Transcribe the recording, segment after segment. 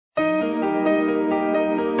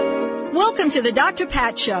Welcome to the Dr.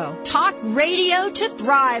 Pat Show. Talk radio to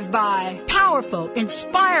thrive by. Powerful,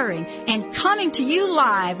 inspiring, and coming to you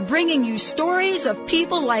live, bringing you stories of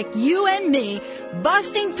people like you and me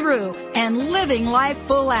busting through and living life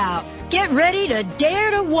full out. Get ready to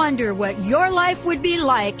dare to wonder what your life would be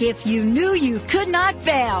like if you knew you could not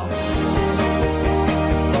fail.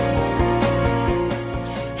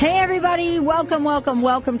 Hey, everybody.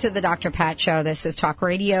 Welcome to the Dr. Pat Show. This is Talk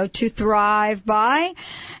Radio to Thrive By.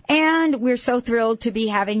 And we're so thrilled to be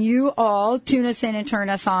having you all tune us in and turn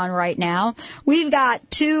us on right now. We've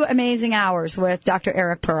got 2 amazing hours with Dr.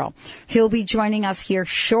 Eric Pearl. He'll be joining us here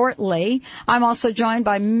shortly. I'm also joined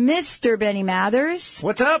by Mr. Benny Mathers.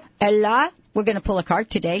 What's up? Ella. We're going to pull a card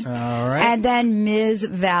today. All right. And then Ms.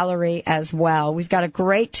 Valerie as well. We've got a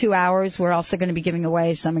great 2 hours. We're also going to be giving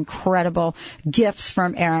away some incredible gifts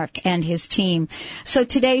from Eric and his team. So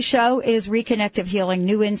today's show is Reconnective Healing,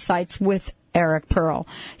 New Insights with Eric Pearl.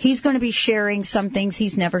 He's going to be sharing some things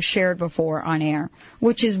he's never shared before on air,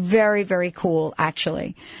 which is very, very cool,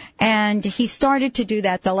 actually. And he started to do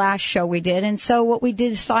that the last show we did. And so what we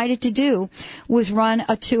decided to do was run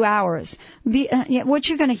a 2 hours. What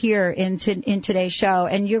you're going to hear in today's show,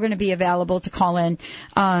 and you're going to be available to call in,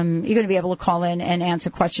 you're going to be able to call in and answer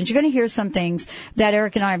questions. You're going to hear some things that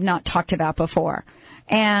Eric and I have not talked about before.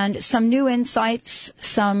 And some new insights,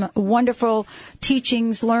 some wonderful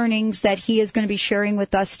teachings, learnings that he is going to be sharing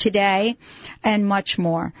with us today, and much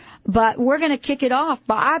more. But we're going to kick it off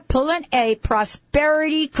by pulling a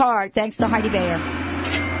prosperity card, thanks to Heidi Bayer.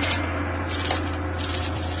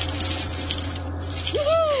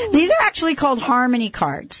 These are actually called Harmony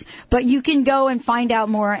cards, but you can go and find out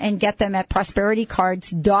more and get them at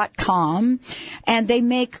prosperitycards.com. And they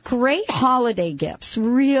make great holiday gifts,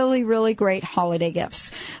 really, really great holiday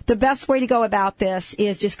gifts. The best way to go about this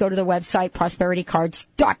is just go to the website,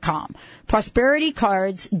 prosperitycards.com.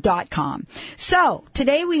 prosperitycards.com. So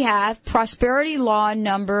today we have prosperity law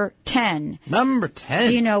number 10. Number 10.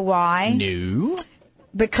 Do you know why? No.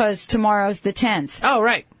 Because tomorrow's the 10th. Oh,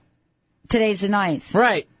 right. Today's the 9th.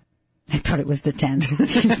 Right. I thought it was the 10th.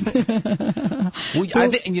 Well, I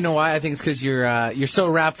think, you know why? I think it's because you're so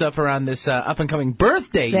wrapped up around this up and coming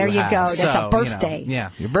birthday. There you have. go. That's so, a birthday. Yeah,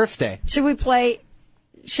 your birthday. Should we play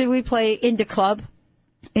Indie Club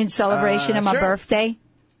in celebration of my birthday?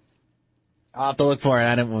 I'll have to look for it.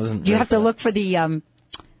 I wasn't. You have to look for the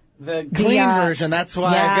clean version. That's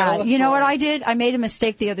why. Yeah. I gotta look you know for what it. I did? I made a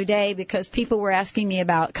mistake the other day because people were asking me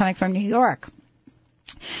about coming from New York.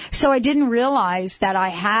 So I didn't realize that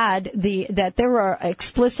that there were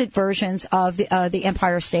explicit versions of the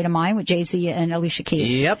Empire State of Mind with Jay-Z and Alicia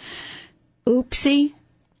Keys. Yep. Oopsie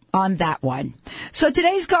on that one. So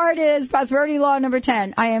today's card is Prosperity Law number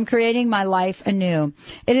 10. I am creating my life anew.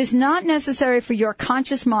 It is not necessary for your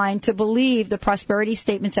conscious mind to believe the prosperity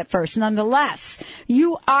statements at first. Nonetheless,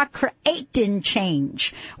 you are creating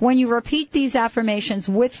change. When you repeat these affirmations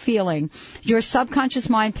with feeling, your subconscious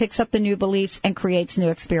mind picks up the new beliefs and creates new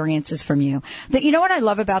experiences from you. You know what I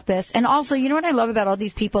love about this? And also, you know what I love about all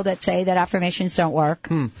these people that say that affirmations don't work?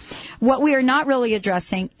 What we are not really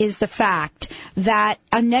addressing is the fact that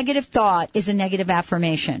a negative thought is a negative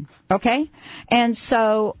affirmation. Okay? And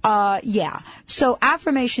so, So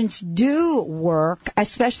affirmations do work,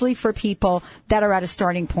 especially for people that are at a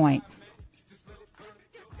starting point.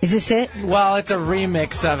 Is this it? Well, it's a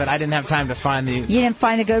remix of it. I didn't have time to find the... You didn't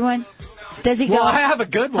find a good one? Does he go? Well, I have a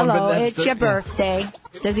good one. Hello, but that's it's your birthday.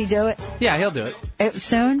 Does he do it? Yeah, he'll do it.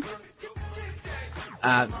 Soon?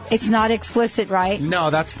 It's not explicit, right? No,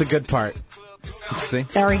 that's the good part. See?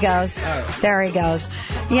 There he goes. There he goes.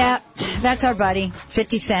 Yeah, that's our buddy,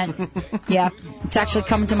 50 Cent. Yeah, it's actually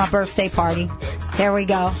coming to my birthday party. There we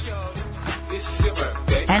go.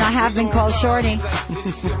 And I have been called Shorty.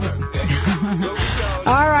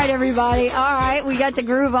 All right, everybody. All right, we got the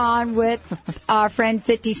groove on with our friend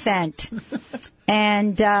 50 Cent.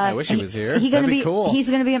 And I wish he was here. That'd be cool. He's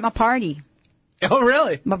going to be at my party. Oh,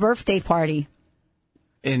 really? My birthday party.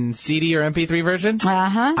 In CD or MP3 version?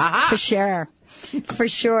 Uh-huh. Aha. For sure. For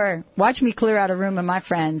sure. Watch me clear out a room of my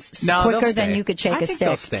friends quicker than you could shake a stick.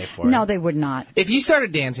 They'll stay for it. No, they would not. If you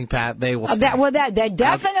started dancing, Pat, they will stay. They're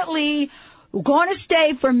definitely going to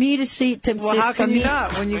stay for me to see. How can you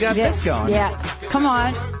not when you got this going? Yeah. Come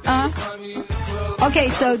on. Okay,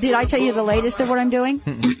 so did I tell you the latest of what I'm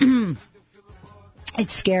doing?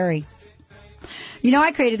 It's scary. You know,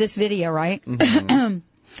 I created this video, right? Mm-hmm.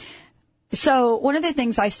 So one of the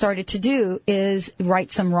things I started to do is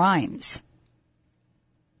write some rhymes.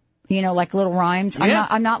 You know, like little rhymes. Yeah.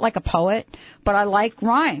 I'm not like a poet, but I like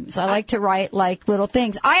rhymes. I like to write like little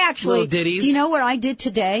things. I actually, little ditties. Do you know what I did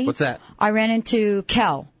today? What's that? I ran into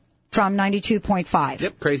Kel from 92.5.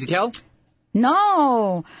 Yep, Crazy Kel.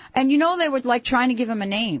 No. And they were like trying to give him a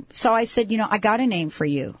name. So I said, I got a name for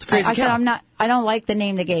you. I said, I don't like the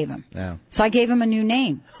name they gave him. Yeah. So I gave him a new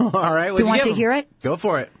name. All right. Do you want to hear it? Go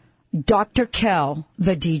for it. Dr. Kel,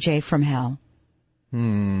 the DJ from hell.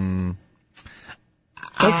 It's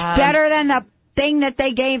better than the thing that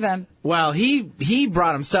they gave him. Well, he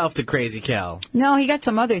brought himself to Crazy Kel. No, he got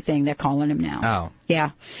some other thing they're calling him now. Oh.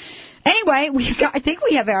 Yeah. Anyway, I think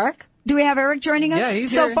we have Eric. Do we have Eric joining us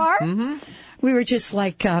so here. far? Mm-hmm. We were just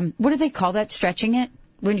like, what do they call that? Stretching it?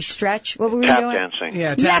 When you stretch? What were we doing? Tap dancing.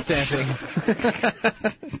 Yeah, tap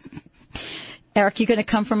dancing. Eric, you going to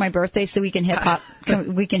come for my birthday so we can hip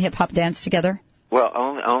hop dance together? Well,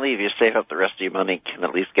 only if you save up the rest of your money can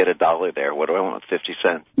at least get $1 there. What do I want with 50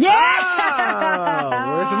 cents? Yeah!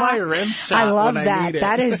 Oh, where's my rim shot? I love when that. I need it?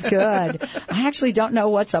 That is good. I actually don't know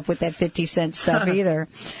what's up with that 50-cent stuff either.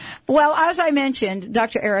 Well, as I mentioned,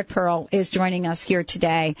 Dr. Eric Pearl is joining us here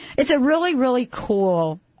today. It's a really, really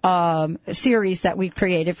cool series that we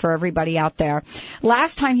created for everybody out there.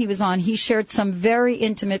 Last time he was on, he shared some very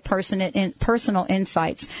intimate personal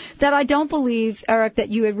insights that I don't believe, Eric, that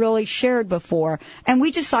you had really shared before. And we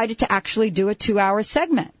decided to actually do a 2-hour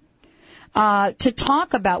segment to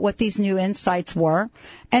talk about what these new insights were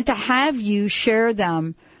and to have you share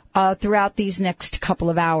them throughout these next couple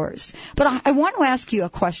of hours. But I want to ask you a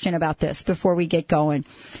question about this before we get going.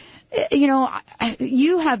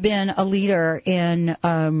 You have been a leader in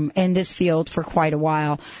this field for quite a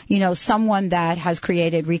while. Someone that has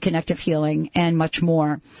created Reconnective Healing and much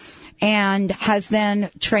more, and has then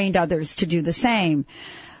trained others to do the same.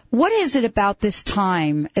 What is it about this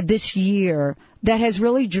time, this year, that has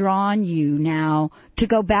really drawn you now to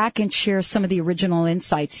go back and share some of the original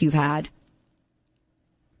insights you've had?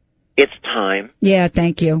 It's time. Yeah,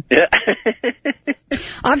 thank you.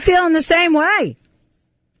 I'm feeling the same way.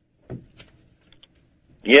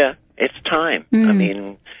 Yeah, it's time. I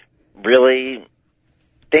mean, really,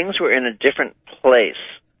 things were in a different place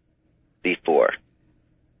before.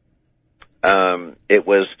 It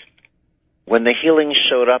was, when the healing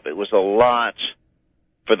showed up, it was a lot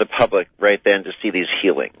for the public right then to see these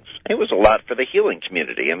healings. It was a lot for the healing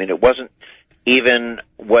community. I mean, it wasn't even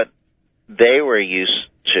what they were used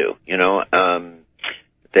to,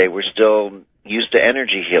 they were still used to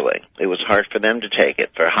energy healing. It was hard for them to take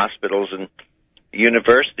it. For hospitals and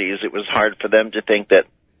universities, it was hard for them to think that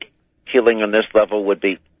healing on this level would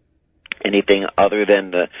be anything other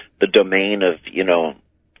than the domain of,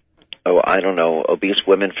 obese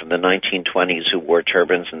women from the 1920s who wore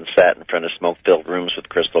turbans and sat in front of smoke-filled rooms with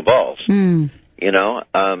crystal balls. And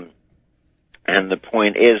the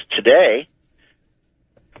point is, today,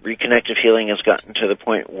 Reconnective Healing has gotten to the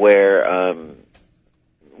point where,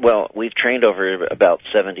 we've trained over about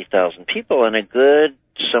 70,000 people, and a good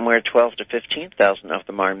somewhere 12 to 15,000 of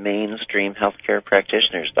them are mainstream healthcare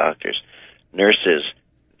practitioners, doctors, nurses,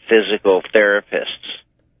 physical therapists.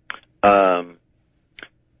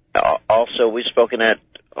 Also, we've spoken at,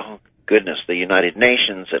 the United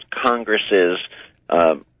Nations, at congresses.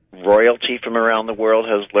 Royalty from around the world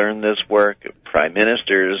has learned this work, prime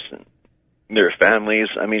ministers and their families.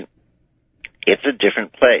 I mean, it's a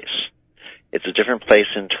different place. It's a different place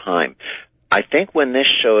in time. I think when this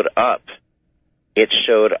showed up, it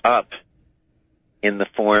showed up in the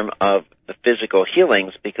form of the physical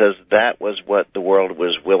healings, because that was what the world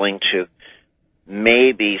was willing to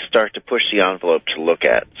maybe start to push the envelope to look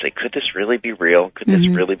at. Say, could this really be real? Could this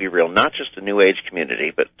really be real? Not just the New Age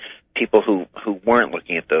community, but people who weren't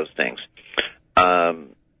looking at those things.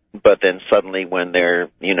 But then suddenly when their,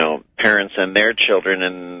 parents and their children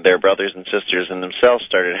and their brothers and sisters and themselves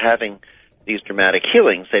started having these dramatic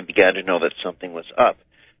healings, they began to know that something was up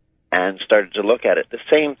and started to look at it. The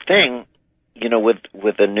same thing,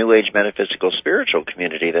 with the New Age metaphysical spiritual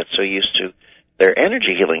community that's so used to their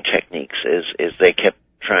energy healing techniques, is they kept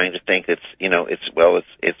trying to think it's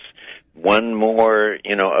one more,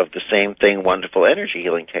 of the same thing, wonderful energy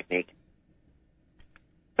healing technique.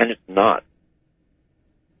 And it's not.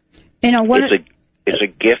 It's a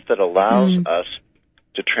gift that allows us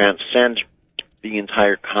to transcend the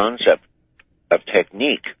entire concept of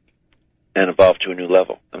technique and evolve to a new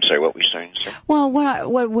level. I'm sorry, what were you saying? Well,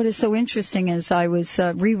 what is so interesting is I was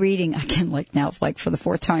rereading again, for the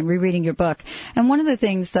fourth time, rereading your book, and one of the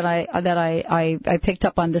things that I picked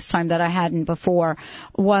up on this time that I hadn't before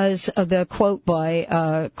was the quote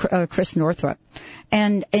by Chris Northrup,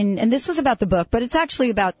 and this was about the book, but it's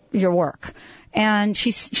actually about your work. And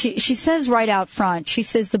she says right out front, she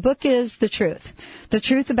says, the book is the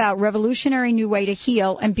truth about revolutionary new way to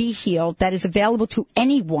heal and be healed that is available to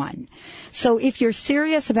anyone. So if you're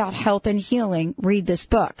serious about health and healing, read this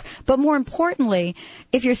book. But more importantly,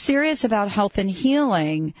 if you're serious about health and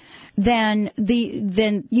healing, then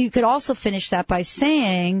you could also finish that by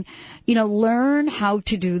saying, learn how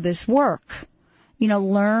to do this work.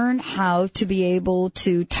 Learn how to be able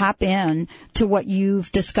to tap in to what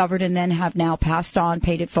you've discovered and then have now passed on,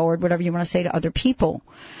 paid it forward, whatever you want to say to other people.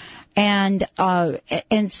 And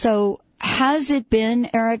so has it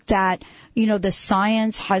been, Eric, that, the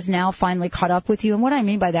science has now finally caught up with you? And what I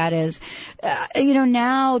mean by that is,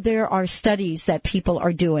 now there are studies that people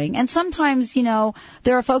are doing. And sometimes,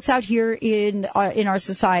 there are folks out here in our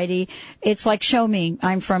society. It's like, show me,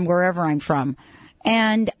 I'm from wherever I'm from.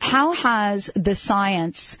 And how has the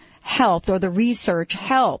science helped, or the research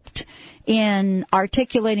helped, in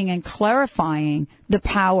articulating and clarifying the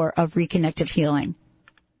power of reconnective healing?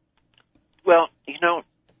 Well,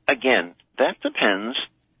 again, that depends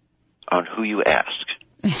on who you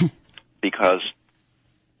ask. Because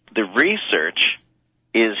the research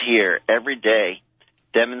is here every day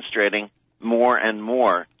demonstrating more and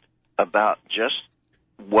more about just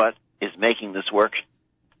what is making this work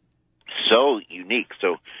so unique,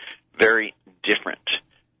 so very different.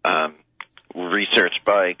 Research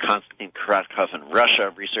by Konstantin Korotkov in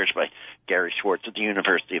Russia, research by Gary Schwartz at the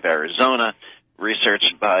University of Arizona,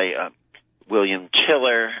 research by William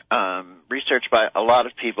Tiller, research by a lot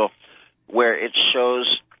of people, where it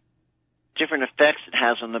shows different effects it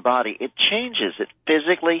has on the body. It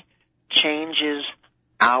physically changes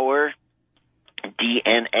our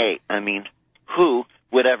DNA. I mean, who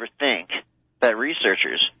would ever think that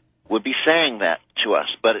researchers would be saying that to us?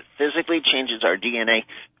 But it physically changes our DNA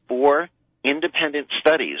for independent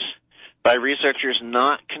studies by researchers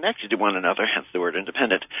not connected to one another, hence the word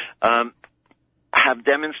independent, have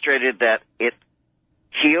demonstrated that it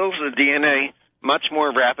heals the DNA much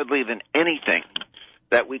more rapidly than anything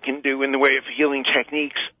that we can do in the way of healing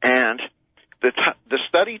techniques. And the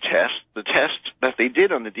study test, the test that they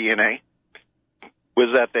did on the DNA,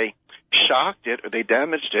 was that they shocked it, or they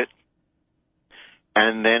damaged it,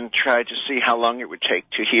 and then tried to see how long it would take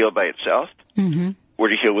to heal by itself, or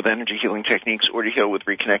to heal with energy healing techniques, or to heal with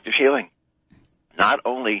reconnective healing. Not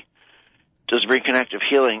only does reconnective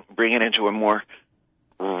healing bring it into a more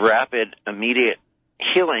rapid, immediate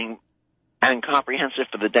healing and comprehensive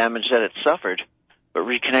for the damage that it suffered, but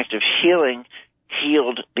reconnective healing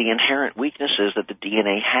healed the inherent weaknesses that the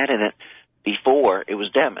DNA had in it before it was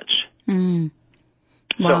damaged. Wow.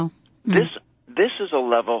 So this is a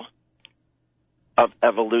level of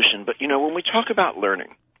evolution. But, when we talk about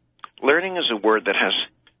learning is a word that has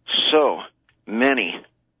so many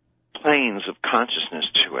planes of consciousness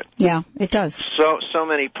to it. Yeah, it does. So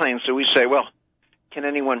many planes. So we say, well, can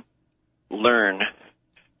anyone learn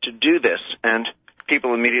to do this? And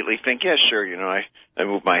people immediately think, yeah, sure, I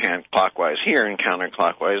move my hand clockwise here and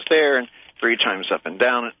counterclockwise there and 3 times up and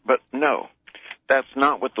down. But no, that's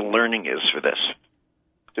not what the learning is for this.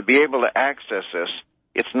 To be able to access this,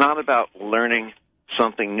 it's not about learning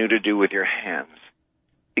something new to do with your hands,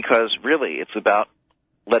 because really it's about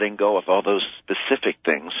letting go of all those specific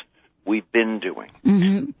things we've been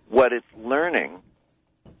doing. What it's learning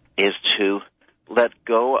is to let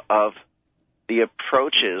go of the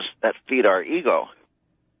approaches that feed our ego.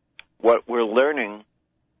 What we're learning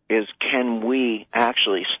is, can we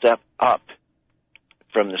actually step up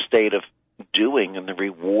from the state of doing and the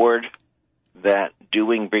reward that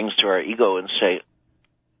doing brings to our ego, and say,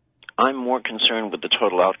 I'm more concerned with the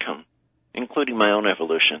total outcome, including my own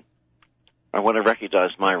evolution. I want to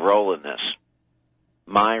recognize my role in this.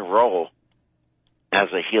 My role as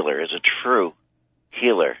a healer, as a true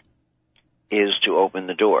healer, is to open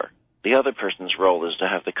the door. The other person's role is to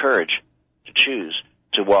have the courage to choose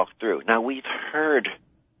to walk through. Now, we've heard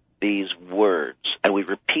these words, and we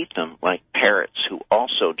repeat them like parrots who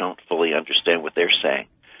also don't fully understand what they're saying.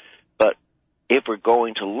 But if we're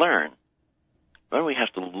going to learn, then we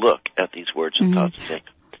have to look at these words and thoughts and say,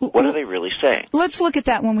 what are they really saying? Let's look at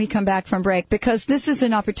that when we come back from break, because this is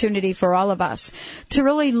an opportunity for all of us to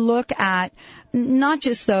really look at not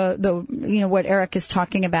just the what Eric is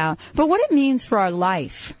talking about, but what it means for our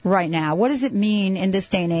life right now. What does it mean in this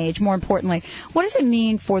day and age? More importantly, what does it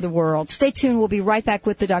mean for the world? Stay tuned. We'll be right back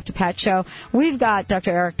with the Dr. Pat Show. We've got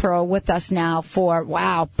Dr. Eric Pearl with us now for,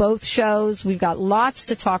 both shows. We've got lots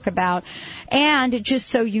to talk about. And just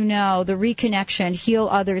so you know, the Reconnection, Heal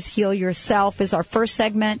Others, Heal Yourself is our first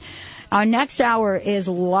segment. Our next hour is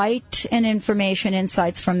light and information,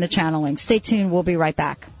 insights from the channeling. Stay tuned. We'll be right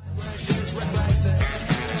back.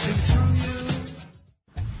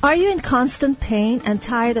 Are you in constant pain and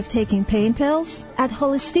tired of taking pain pills? At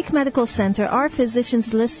Holistic Medical Center, our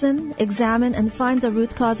physicians listen, examine, and find the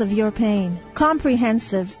root cause of your pain.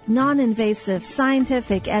 Comprehensive, non-invasive,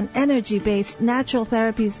 scientific, and energy-based natural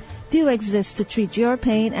therapies do exist to treat your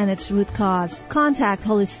pain and its root cause. Contact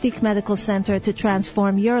Holistic Medical Center to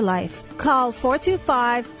transform your life. Call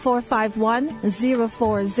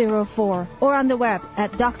 425-451-0404 or on the web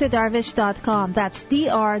at drdarvish.com. That's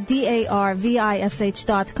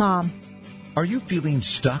drdarvish.com. Are you feeling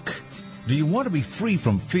stuck? Do you want to be free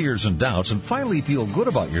from fears and doubts and finally feel good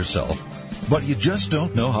about yourself, but you just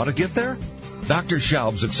don't know how to get there? Dr.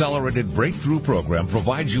 Schaub's Accelerated Breakthrough Program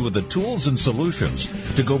provides you with the tools and solutions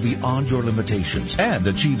to go beyond your limitations and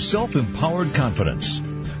achieve self-empowered confidence.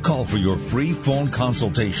 Call for your free phone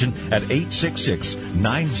consultation at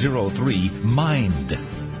 866-903-MIND.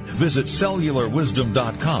 Visit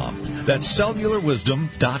cellularwisdom.com. That's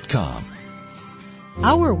cellularwisdom.com.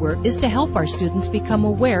 Our work is to help our students become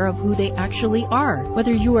aware of who they actually are.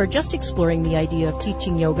 Whether you are just exploring the idea of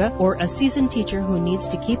teaching yoga, or a seasoned teacher who needs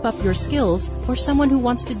to keep up your skills, or someone who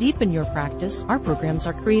wants to deepen your practice, our programs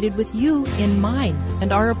are created with you in mind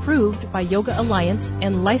and are approved by Yoga Alliance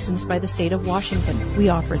and licensed by the state of Washington. We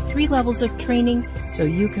offer 3 levels of training so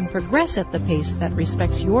you can progress at the pace that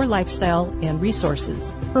respects your lifestyle and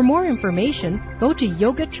resources. For more information, go to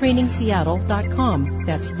yogatrainingseattle.com.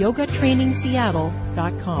 That's yogatrainingseattle.com.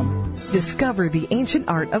 Discover the ancient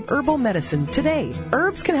art of herbal medicine today.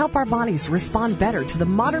 Herbs can help our bodies respond better to the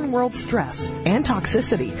modern world's stress and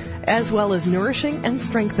toxicity, as well as nourishing and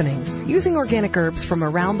strengthening. Using organic herbs from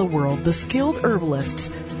around the world, the skilled herbalists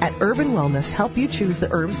at Urban Wellness help you choose the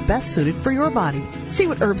herbs best suited for your body. See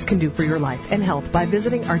what herbs can do for your life and health by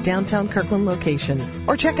visiting our downtown Kirkland location,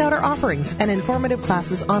 or check out our offerings and informative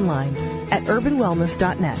classes online at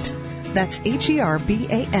urbanwellness.net. That's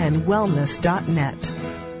HERBAN wellness.net.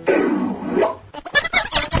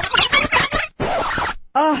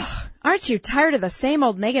 Ugh, aren't you tired of the same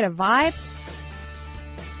old negative vibe?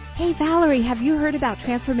 Hey, Valerie, have you heard about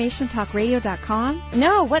TransformationTalkRadio.com?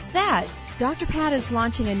 No, what's that? Dr. Pat is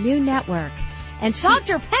launching a new network. And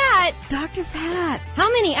Dr. Pat? Dr. Pat.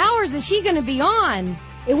 How many hours is she going to be on?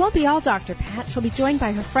 It won't be all Dr. Pat. She'll be joined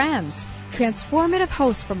by her friends, transformative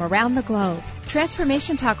hosts from around the globe.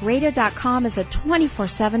 TransformationTalkRadio.com is a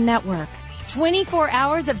 24/7 network. 24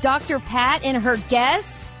 hours of Dr. Pat and her guests?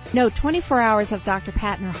 No, 24 hours of Dr.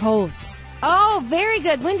 Pat and her hosts. Oh, very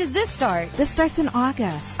good. When does this start? This starts in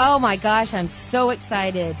August. Oh, my gosh, I'm so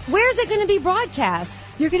excited. Where's it going to be broadcast?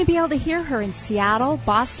 You're going to be able to hear her in Seattle,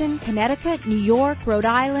 Boston, Connecticut, New York, Rhode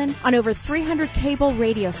Island, on over 300 cable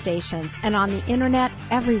radio stations, and on the internet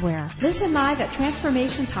everywhere. Listen live at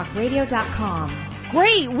TransformationTalkRadio.com.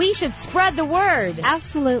 Great, we should spread the word.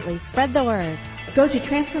 Absolutely, spread the word. Go to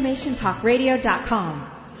TransformationTalkRadio.com.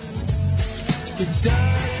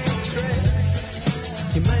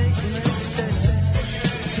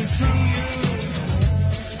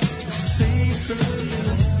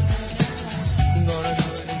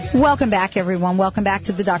 Welcome back, everyone. Welcome back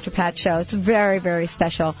to the Dr. Pat Show. It's a very, very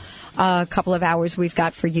special couple of hours we've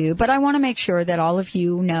got for you. But I want to make sure that all of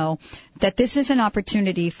you know that this is an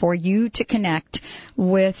opportunity for you to connect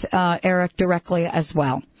with Eric directly as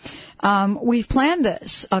well. We've planned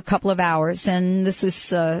this a couple of hours, and this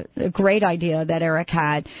was a great idea that Eric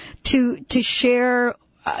had to share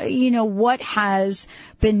what has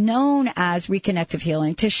been known as Reconnective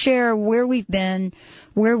Healing, to share where we've been,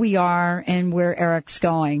 where we are, and where Eric's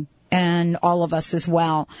going, and all of us as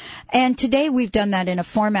well. And today we've done that in a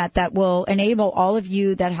format that will enable all of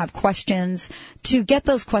you that have questions to get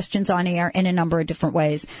those questions on air in a number of different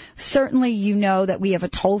ways. Certainly, you know that we have a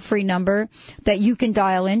toll-free number that you can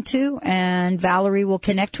dial into, and Valerie will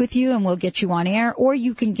connect with you and we'll get you on air, or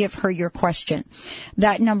you can give her your question.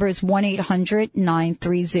 That number is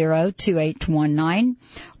 1-800-930-2819,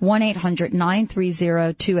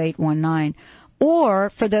 1-800-930-2819. Or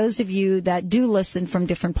for those of you that do listen from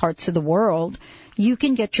different parts of the world, you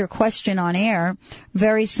can get your question on air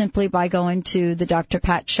very simply by going to the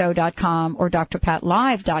drpatshow.com or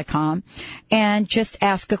drpatlive.com and just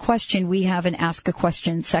ask a question. We have an Ask a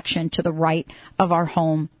Question section to the right of our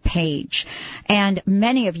home page. And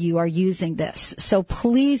many of you are using this. So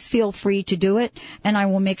please feel free to do it, and I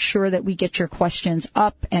will make sure that we get your questions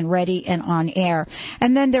up and ready and on air.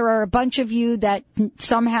 And then there are a bunch of you that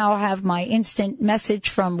somehow have my instant message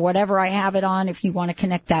from whatever I have it on. If you want to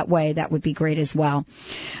connect that way, that would be great as well.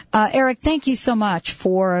 Eric, thank you so much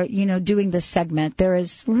for, doing this segment. There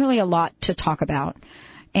is really a lot to talk about.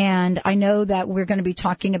 And I know that we're going to be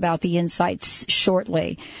talking about the insights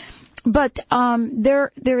shortly. But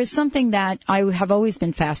there is something that I have always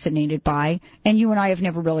been fascinated by, and you and I have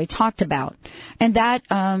never really talked about, and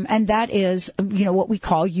that is, what we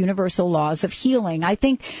call universal laws of healing. I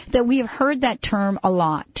think that we have heard that term a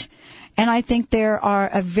lot, and I think there are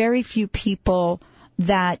a very few people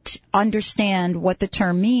that understand what the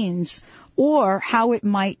term means or how it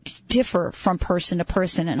might differ from person to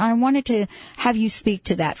person. And I wanted to have you speak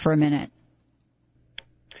to that for a minute.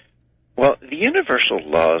 Well, the universal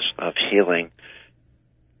laws of healing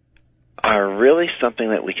are really something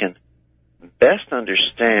that we can best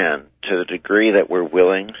understand to the degree that we're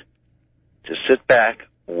willing to sit back,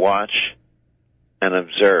 watch, and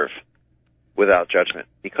observe without judgment,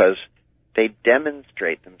 because they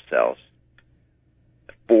demonstrate themselves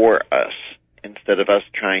for us instead of us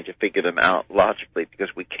trying to figure them out logically,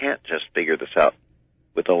 because we can't just figure this out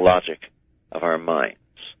with the logic of our minds.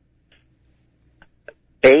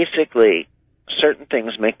 Basically, certain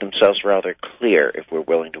things make themselves rather clear if we're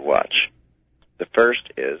willing to watch. The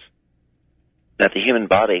first is that the human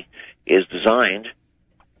body is designed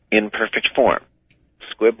in perfect form.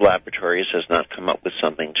 Squibb Laboratories has not come up with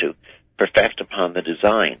something to perfect upon the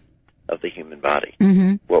design of the human body.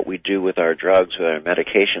 Mm-hmm. What we do with our drugs, with our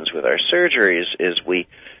medications, with our surgeries is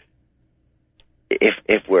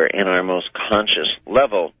if we're in our most conscious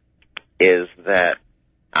level, is that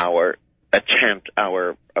our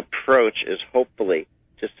approach is hopefully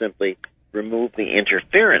to simply remove the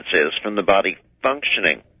interferences from the body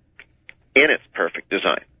functioning in its perfect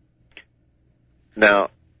design. Now,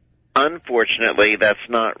 unfortunately, that's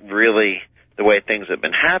not really the way things have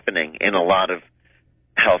been happening in a lot of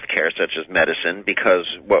healthcare, such as medicine, because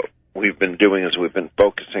what we've been doing is we've been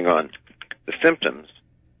focusing on the symptoms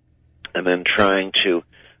and then trying to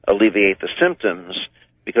alleviate the symptoms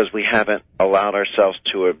because we haven't allowed ourselves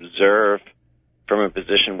to observe from a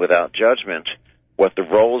position without judgment what the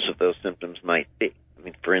roles of those symptoms might be. I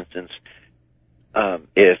mean, for instance,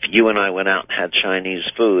 if you and I went out and had Chinese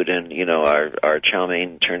food and, our chow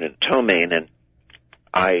mein turned into to mein and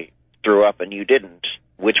I threw up and you didn't,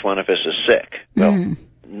 which one of us is sick? Well,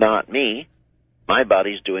 not me. My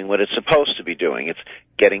body's doing what it's supposed to be doing. It's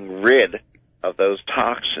getting rid of those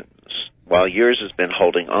toxins while yours has been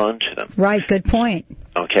holding on to them. Right, good point.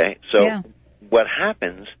 Okay, so what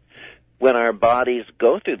happens when our bodies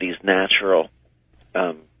go through these natural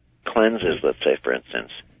cleanses, let's say, for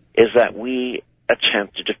instance, is that we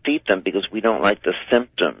attempt to defeat them because we don't like the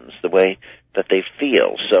symptoms, the way that they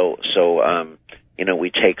feel. So we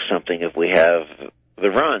take something if we have the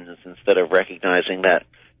runs, instead of recognizing that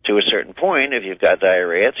to a certain point, if you've got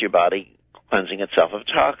diarrhea, it's your body cleansing itself of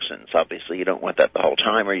toxins. Obviously, you don't want that the whole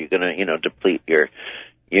time, or you're going to, deplete your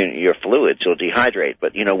fluids. You'll dehydrate.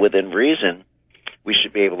 But, within reason, we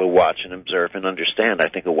should be able to watch and observe and understand. I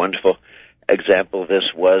think a wonderful example of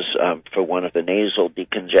this was for one of the nasal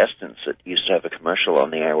decongestants that used to have a commercial on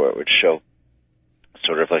the air where it would show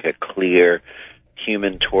sort of like a clear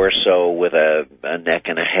human torso with a neck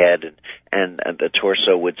and a head, and the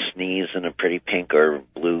torso would sneeze and a pretty pink or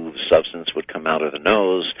blue substance would come out of the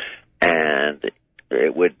nose, and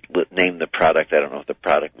it would name the product. I don't know if the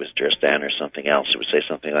product was Dristan or something else. It would say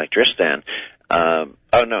something like Dristan.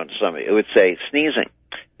 It would say sneezing.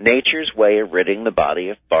 Nature's way of ridding the body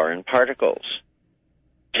of foreign particles.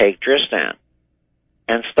 Take Dristan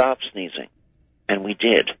and stop sneezing. And we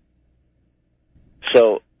did.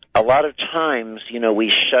 So a lot of times,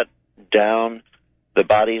 we shut down the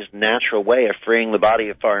body's natural way of freeing the body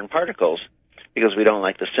of foreign particles because we don't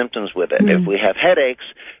like the symptoms with it. If we have headaches,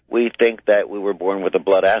 we think that we were born with a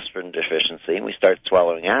blood aspirin deficiency, and we start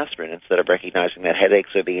swallowing aspirin instead of recognizing that headaches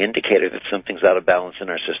are the indicator that something's out of balance in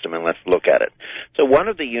our system, and let's look at it. So one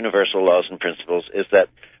of the universal laws and principles is that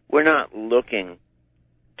we're not looking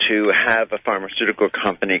to have a pharmaceutical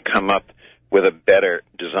company come up with a better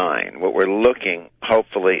design. What we're looking,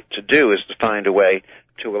 hopefully, to do is to find a way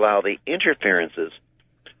to allow the interferences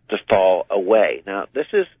to fall away. Now, this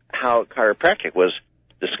is how chiropractic was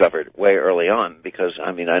discovered way early on, because,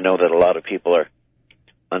 I know that a lot of people are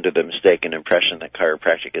under the mistaken impression that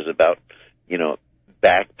chiropractic is about,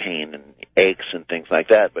 back pain and aches and things like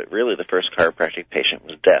that, but really the first chiropractic patient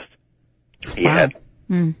was deaf. He had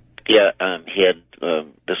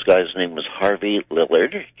this guy's name was Harvey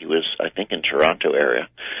Lillard. He was, I think, in Toronto area,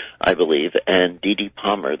 I believe, and D.D.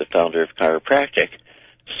 Palmer, the founder of chiropractic,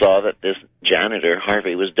 saw that this janitor,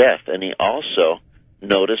 Harvey, was deaf, and he also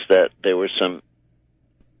noticed that there were some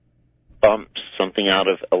bumps, something out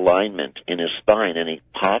of alignment in his spine, and he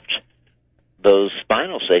popped those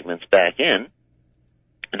spinal segments back in,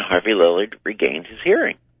 and Harvey Lillard regained his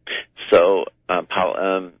hearing. So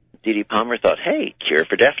D.D. Palmer thought, hey, cure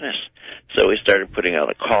for deafness. So we started putting out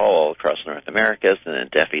a call all across North America, and then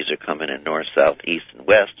deafies are coming in north, south, east, and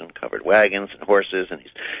west in covered wagons and horses, and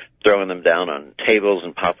he's throwing them down on tables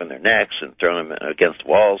and popping their necks and throwing them against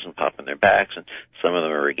walls and popping their backs, and some of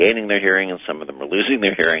them are regaining their hearing and some of them are losing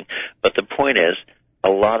their hearing. But the point is, a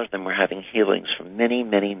lot of them were having healings from many,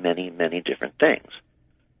 many, many, many different things.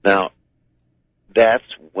 Now, that's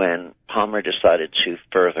when Palmer decided to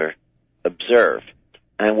further observe.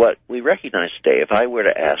 And what we recognize today, if I were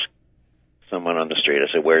to ask someone on the street,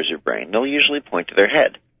 I say, where's your brain? They'll usually point to their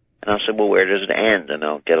head. And I'll say, well, where does it end? And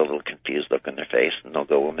they'll get a little confused look on their face, and they'll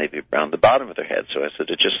go, well, maybe around the bottom of their head. So I said,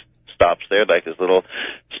 it just stops there like this little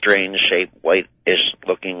strange-shaped,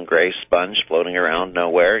 white-ish-looking gray sponge floating around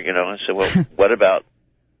nowhere. You know, I said, well, what about,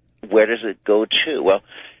 where does it go to? Well,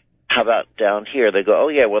 how about down here? They go, oh,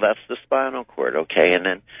 yeah, well, that's the spinal cord, okay. And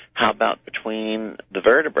then how about between the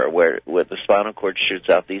vertebra where the spinal cord shoots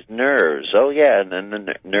out these nerves? Oh, yeah, and then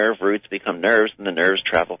the nerve roots become nerves, and the nerves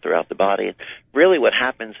travel throughout the body. And really what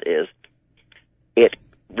happens is it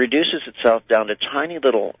reduces itself down to tiny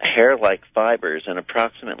little hair-like fibers, and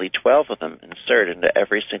approximately 12 of them insert into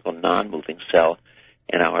every single non-moving cell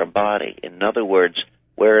in our body. In other words,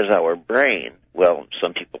 where is our brain? Well,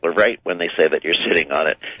 some people are right when they say that you're sitting on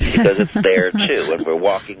it, because it's there too. And we're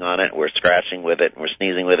walking on it, we're scratching with it, and we're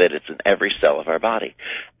sneezing with it. It's in every cell of our body.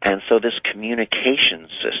 And so this communication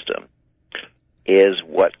system is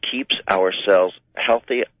what keeps our cells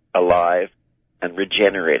healthy, alive, and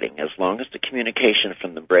regenerating. As long as the communication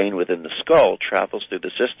from the brain within the skull travels through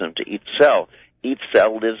the system to each cell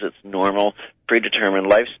lives its normal predetermined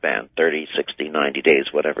lifespan, 30, 60, 90 days,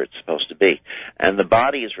 whatever it's supposed to be. And the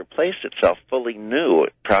body has replaced itself fully new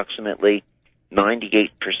approximately 98%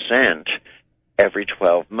 every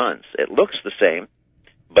 12 months. It looks the same,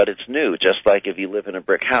 but it's new, just like if you live in a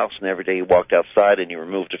brick house and every day you walked outside and you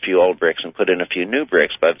removed a few old bricks and put in a few new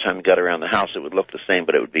bricks, by the time you got around the house it would look the same,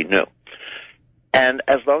 but it would be new. And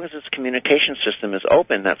as long as its communication system is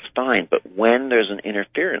open, that's fine. But when there's an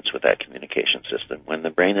interference with that communication system, when the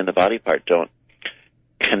brain and the body part don't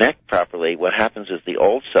connect properly, what happens is the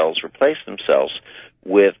old cells replace themselves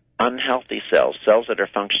with unhealthy cells that are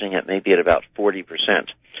functioning at maybe at about 40%.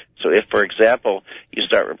 So if, for example, you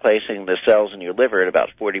start replacing the cells in your liver at about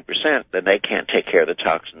 40%, then they can't take care of the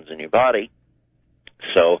toxins in your body.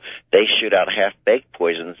 So they shoot out half-baked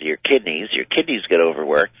poisons to your kidneys. Your kidneys get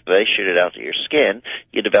overworked. They shoot it out to your skin.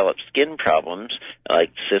 You develop skin problems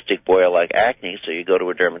like cystic boil-like acne, so you go to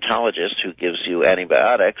a dermatologist who gives you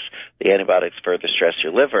antibiotics. The antibiotics further stress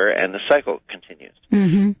your liver, and the cycle continues.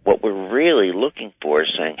 Mm-hmm. What we're really looking for is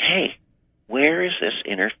saying, hey, where is this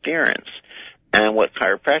interference? And what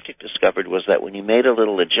chiropractic discovered was that when you made a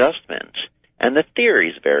little adjustment, and the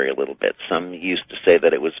theories vary a little bit. Some used to say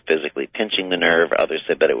that it was physically pinching the nerve. Others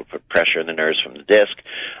said that it would put pressure on the nerves from the disc.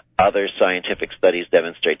 Other scientific studies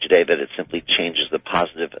demonstrate today that it simply changes the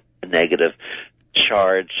positive and negative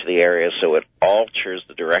charge to the area, so it alters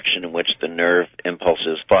the direction in which the nerve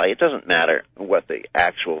impulses fly. It doesn't matter what the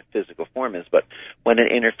actual physical form is, but when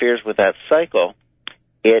it interferes with that cycle,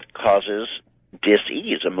 it causes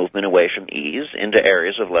dis-ease, a movement away from ease into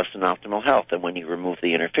areas of less than optimal health. And when you remove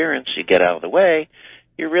the interference, you get out of the way,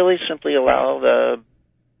 you really simply allow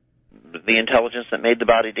the intelligence that made the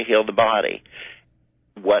body to heal the body.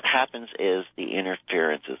 What happens is the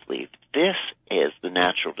interferences leave. This is the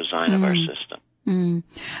natural design of our system. Mm.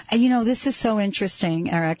 And, you know, this is so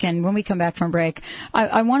interesting, Eric. And when we come back from break,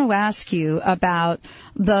 I want to ask you about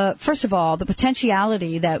first of all, the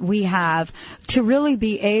potentiality that we have to really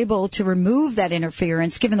be able to remove that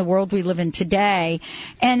interference given the world we live in today,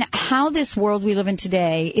 and how this world we live in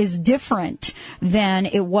today is different than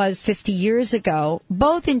it was 50 years ago,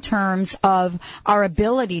 both in terms of our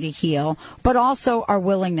ability to heal, but also our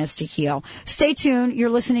willingness to heal. Stay tuned. You're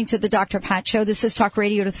listening to the Dr. Pat Show. This is Talk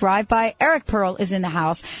Radio to Thrive by. Eric Pearl is in the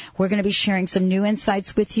house. We're going to be sharing some new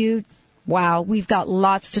insights with you. Wow, we've got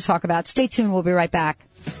lots to talk about. Stay tuned. We'll be right back.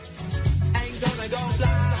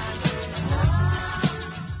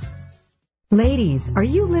 Ladies, are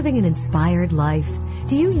you living an inspired life?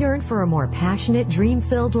 Do you yearn for a more passionate,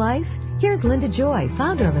 dream-filled life? Here's Linda Joy,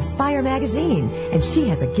 founder of Aspire Magazine, and she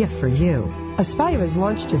has a gift for you. Aspire has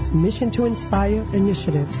launched its Mission to Inspire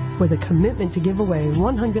initiative with a commitment to give away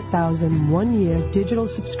 100,000 one-year digital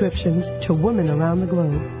subscriptions to women around the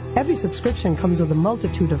globe. Every subscription comes with a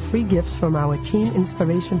multitude of free gifts from our teen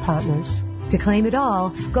inspiration partners. To claim it all,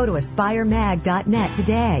 go to aspiremag.net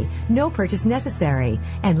today. No purchase necessary.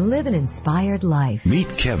 And live an inspired life.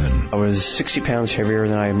 Meet Kevin. I was 60 pounds heavier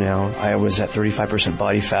than I am now. I was at 35%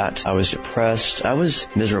 body fat. I was depressed. I was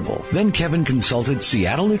miserable. Then Kevin consulted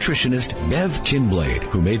Seattle nutritionist Bev Kinblade,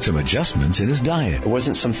 who made some adjustments in his diet. It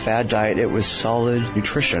wasn't some fad diet. It was solid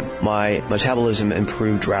nutrition. My metabolism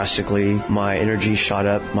improved drastically. My energy shot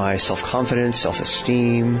up. My self-confidence,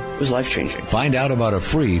 self-esteem. It was life-changing. Find out about a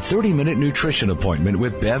free 30-minute nutrition appointment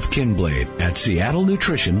with Bev Kinblade at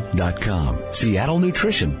seattlenutrition.com.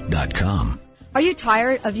 seattlenutrition.com. Are you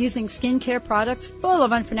tired of using skincare products full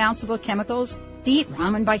of unpronounceable chemicals? Do you eat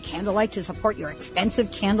ramen by candlelight to support your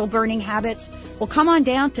expensive candle-burning habits? Well, come on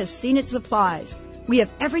down to Zenith Supplies. We have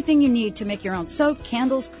everything you need to make your own soap,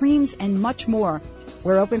 candles, creams, and much more.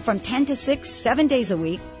 We're open from 10 to 6, 7 days a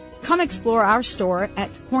week. Come explore our store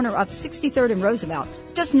at the corner of 63rd and Roosevelt,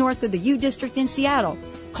 just north of the U District in Seattle.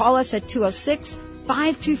 Call us at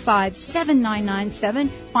 206-525-7997.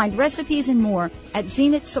 Find recipes and more at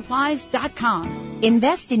zenithsupplies.com.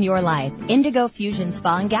 Invest in your life. Indigo Fusion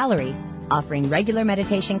Spa and Gallery, offering regular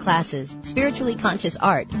meditation classes, spiritually conscious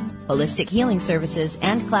art, holistic healing services,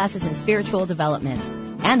 and classes in spiritual development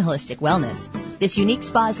and holistic wellness. This unique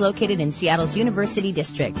spa is located in Seattle's University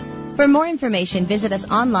District. For more information, visit us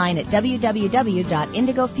online at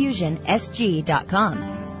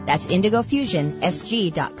www.indigofusionsg.com. That's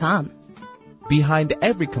indigofusionsg.com. Behind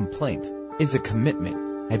every complaint is a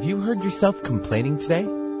commitment. Have you heard yourself complaining today?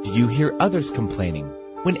 Do you hear others complaining?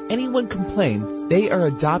 When anyone complains, they are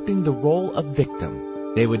adopting the role of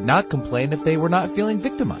victim. They would not complain if they were not feeling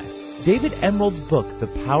victimized. David Emerald's book, The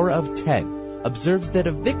Power of 10, observes that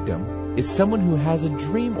a victim is someone who has a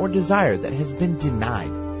dream or desire that has been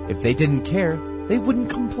denied. If they didn't care, they wouldn't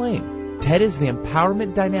complain. TED is the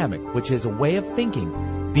empowerment dynamic, which is a way of thinking,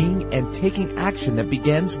 being, and taking action that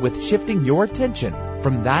begins with shifting your attention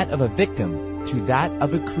from that of a victim to that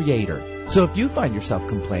of a creator. So if you find yourself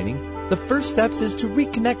complaining, the first steps is to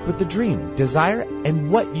reconnect with the dream, desire, and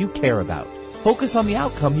what you care about. Focus on the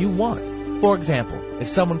outcome you want. For example, if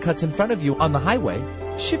someone cuts in front of you on the highway,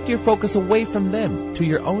 shift your focus away from them to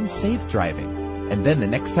your own safe driving. And then the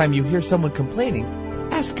next time you hear someone complaining,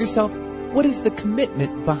 ask yourself, what is the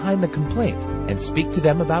commitment behind the complaint? And speak to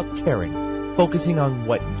them about caring. Focusing on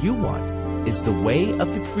what you want is the way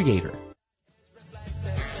of the creator.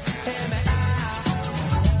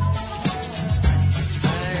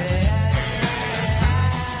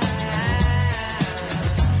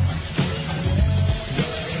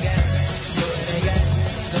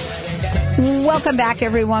 Welcome back,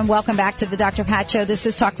 everyone. Welcome back to the Dr. Pat Show. This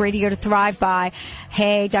is Talk Radio to Thrive By.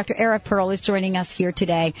 Hey, Dr. Eric Pearl is joining us here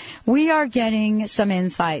today. We are getting some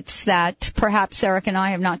insights that perhaps Eric and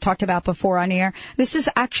I have not talked about before on air. This is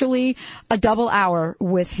actually a double hour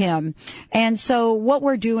with him. And so what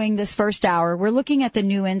we're doing this first hour, we're looking at the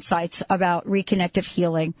new insights about reconnective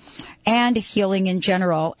healing and healing in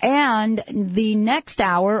general. And the next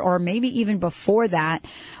hour, or maybe even before that,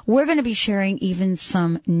 we're going to be sharing even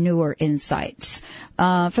some newer insights.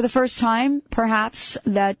 For the first time, perhaps,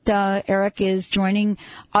 that Eric is joining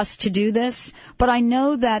us to do this. But I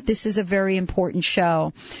know that this is a very important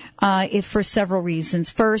show for several reasons.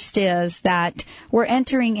 First is that we're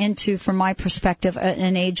entering into, from my perspective,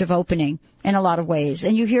 an age of opening in a lot of ways.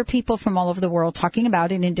 And you hear people from all over the world talking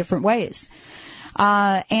about it in different ways.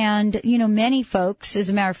 And, you know, many folks, as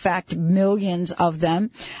a matter of fact, millions of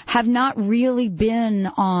them, have not really been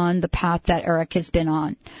on the path that Eric has been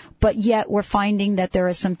on. But yet we're finding that there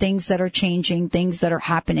are some things that are changing, things that are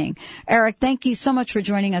happening. Eric, thank you so much for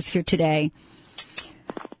joining us here today.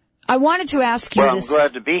 I wanted to ask you this. Well, I'm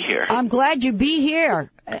glad to be here. I'm glad you be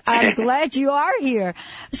here. I'm glad you are here.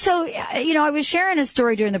 So, you know, I was sharing a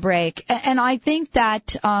story during the break, and I think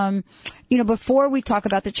that, you know, before we talk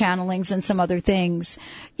about the channelings and some other things,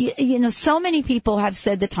 you know, so many people have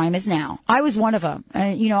said the time is now. I was one of them.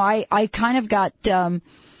 You know, I kind of got,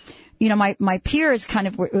 you know, my peers kind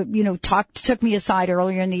of, you know, took me aside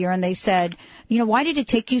earlier in the year, and they said, you know, why did it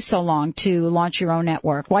take you so long to launch your own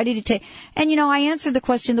network? Why did it take? And, you know, I answered the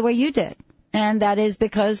question the way you did. And that is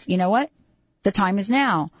because, you know what? The time is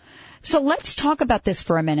now. So let's talk about this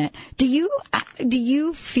for a minute. Do you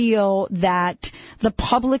feel that the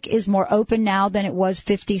public is more open now than it was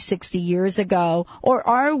 50, 60 years ago? Or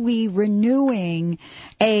are we renewing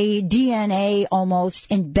a DNA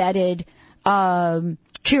almost embedded,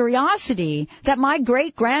 curiosity that my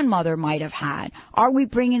great-grandmother might have had? Are we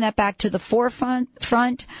bringing that back to the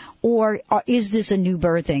forefront, or is this a new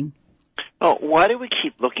birthing? Well, why do we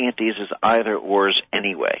keep looking at these as either-ors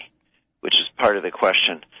anyway, which is part of the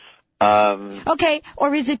question. Okay,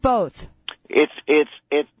 or is it both? It's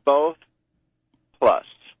both, plus.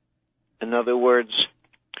 In other words,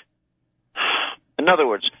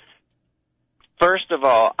 first of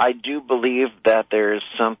all, I do believe that there is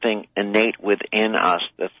something innate within us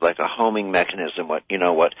that's like a homing mechanism, what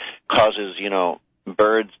causes,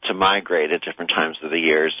 birds to migrate at different times of the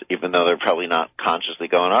years, even though they're probably not consciously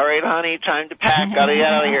going, all right, honey, time to pack, gotta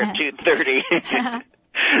get out of here at 2:30.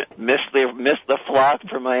 Miss the flock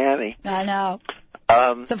from Miami. I know.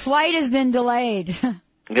 The flight has been delayed.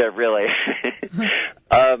 Yeah, really.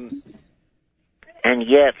 And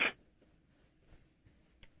yet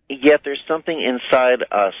there's something inside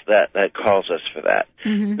us that calls us for that.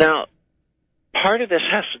 Mm-hmm. Now, part of this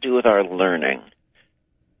has to do with our learning.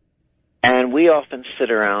 And we often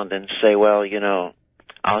sit around and say, well,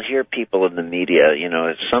 I'll hear people in the media,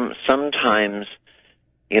 sometimes,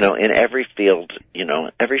 in every field,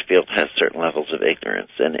 every field has certain levels of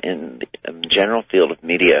ignorance. And in the general field of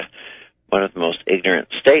media, one of the most ignorant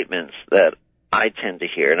statements that I tend to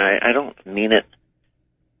hear, and I don't mean it,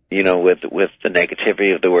 with the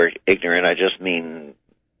negativity of the word ignorant, I just mean,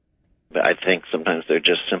 I think sometimes they're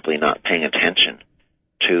just simply not paying attention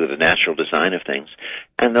to the natural design of things.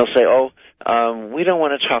 And they'll say, we don't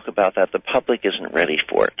want to talk about that. The public isn't ready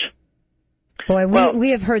for it. Boy,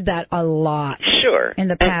 we have heard that a lot. Sure. In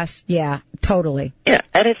the past, yeah, totally. Yeah,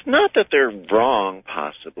 and it's not that they're wrong,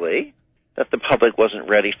 possibly, that the public wasn't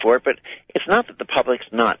ready for it, but it's not that the public's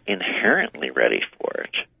not inherently ready for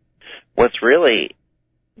it. What's really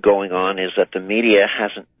going on is that the media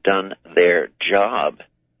hasn't done their job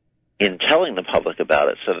in telling the public about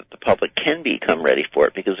it so that the public can become ready for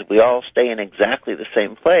it, because if we all stay in exactly the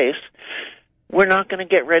same place, we're not going to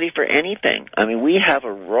get ready for anything. I mean, we have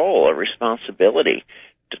a role, a responsibility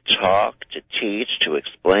to talk, to teach, to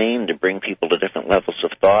explain, to bring people to different levels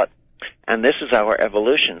of thought, and this is our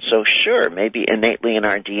evolution. So sure, maybe innately in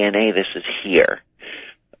our DNA this is here,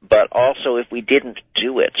 but also if we didn't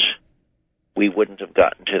do it, we wouldn't have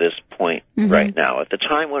gotten to this point right now. At the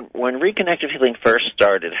time when Reconnective Healing first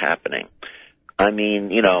started happening, I mean,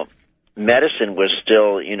 medicine was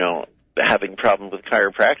still, having problems with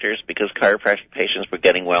chiropractors because chiropractic patients were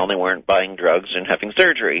getting well and they weren't buying drugs and having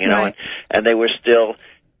surgery, right. and they were still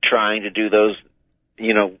trying to do those,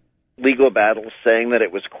 legal battles saying that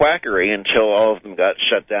it was quackery until all of them got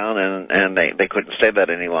shut down and they couldn't say that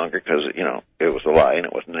any longer because, it was a lie and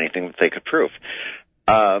it wasn't anything that they could prove.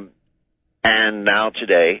 And now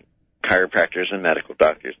today, chiropractors and medical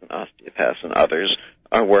doctors and osteopaths and others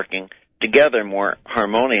are working together more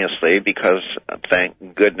harmoniously because,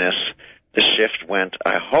 thank goodness, the shift went,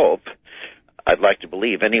 I hope, I'd like to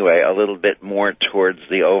believe anyway, a little bit more towards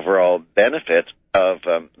the overall benefit of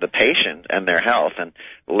the patient and their health and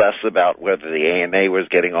less about whether the AMA was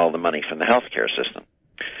getting all the money from the healthcare system.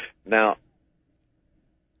 Now,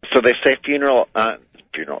 so they say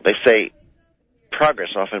they say progress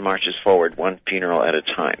often marches forward one funeral at a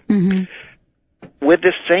time. Mm-hmm. With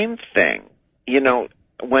the same thing,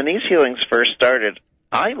 when these healings first started,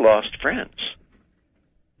 I lost friends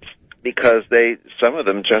because some of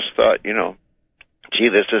them just thought, gee,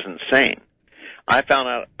 this isn't sane. I found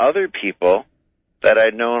out other people that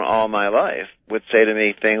I'd known all my life would say to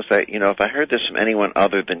me things like, if I heard this from anyone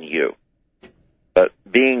other than you, but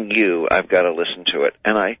being you, I've got to listen to it.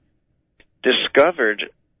 And I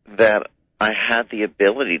discovered that I had the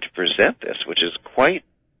ability to present this, which is quite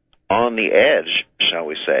on the edge, shall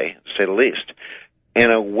we say, to say the least, in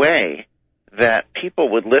a way that people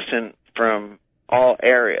would listen from all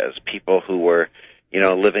areas. People who were,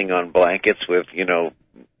 living on blankets with,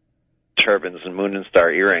 turbans and moon and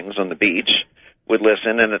star earrings on the beach would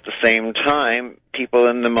listen, and at the same time, people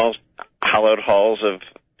in the most hallowed halls of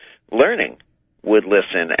learning would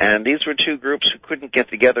listen. And these were two groups who couldn't get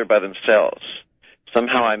together by themselves.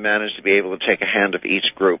 Somehow I managed to be able to take a hand of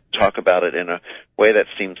each group, talk about it in a way that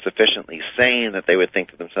seemed sufficiently sane that they would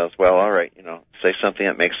think to themselves, well, all right, say something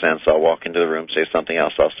that makes sense. I'll walk into the room, say something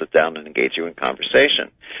else. I'll sit down and engage you in conversation.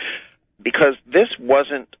 Because this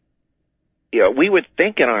wasn't, we would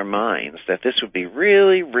think in our minds that this would be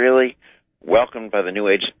really, really welcomed by the New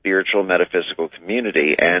Age spiritual metaphysical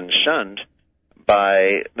community and shunned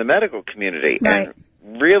by the medical community. Right.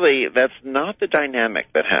 And really, that's not the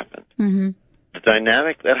dynamic that happened. Mm-hmm. The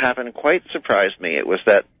dynamic that happened quite surprised me. It was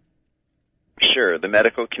that, sure, the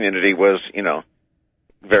medical community was,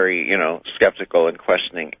 very, skeptical and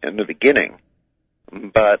questioning in the beginning.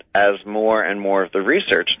 But as more and more of the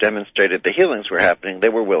research demonstrated the healings were happening, they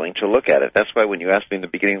were willing to look at it. That's why when you asked me in the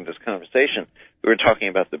beginning of this conversation, we were talking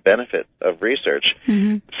about the benefit of research.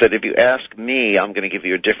 Mm-hmm. Said if you ask me, I'm going to give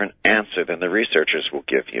you a different answer than the researchers will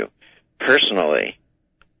give you. Personally,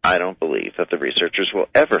 I don't believe that the researchers will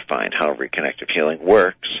ever find how reconnective healing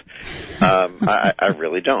works. I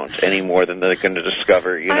really don't, any more than they're going to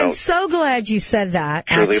discover, I'm so glad you said that,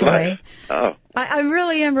 truly actually. life. Oh. I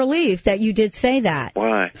really am relieved that you did say that.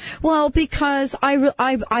 Why? Well, because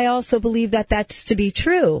I also believe that that's to be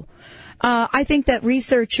true. I think that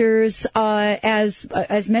researchers,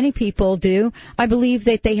 as many people do, I believe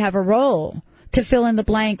that they have a role to fill in the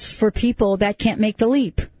blanks for people that can't make the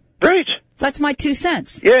leap. Right. That's my 2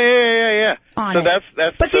 cents. Yeah. On so it.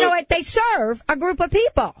 that's. But you know what? They serve a group of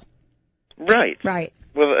people. Right. Right.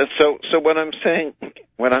 Well, so what I'm saying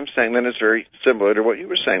then is very similar to what you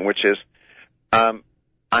were saying, which is,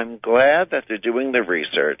 I'm glad that they're doing the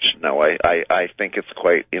research. No, I think it's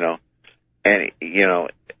quite,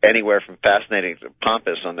 anywhere from fascinating to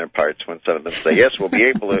pompous on their parts when some of them say, yes, we'll be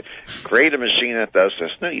able to create a machine that does this.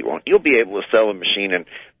 No, you won't. You'll be able to sell a machine and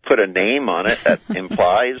put a name on it that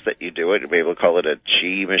implies that you do it. You'll be able to call it a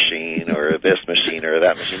chi machine or this machine or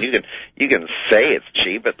that machine. You can say it's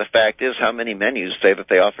chi, but the fact is, how many menus say that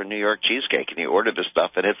they offer New York cheesecake, and you order the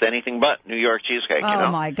stuff and it's anything but New York cheesecake.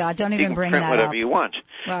 Oh, my God. Don't even bring print that whatever up. you want.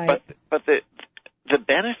 Right. But the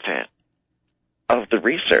benefit of the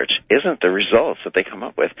research isn't the results that they come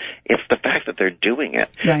up with. It's the fact that they're doing it.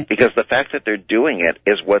 Right. Because the fact that they're doing it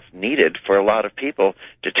is what's needed for a lot of people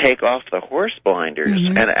to take off the horse blinders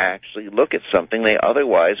and actually look at something they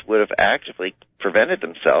otherwise would have actively prevented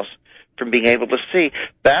themselves from being able to see.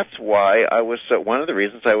 That's why one of the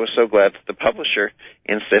reasons I was so glad that the publisher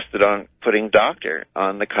insisted on putting doctor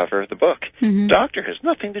on the cover of the book. Doctor has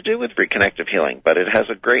nothing to do with reconnective healing, but it has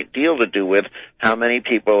a great deal to do with how many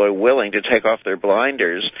people are willing to take off their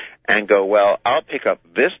blinders and go, well, I'll pick up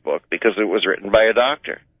this book because it was written by a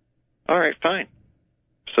doctor. All right, fine.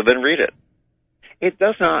 So then read it. It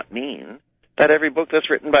does not mean that every book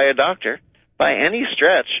that's written by a doctor, by any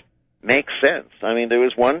stretch, makes sense. I mean, there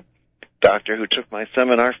was one doctor who took my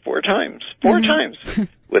seminar 4 times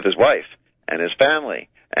with his wife and his family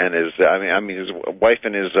and his wife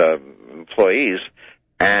and his employees,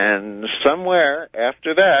 and somewhere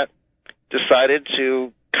after that decided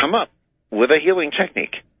to come up with a healing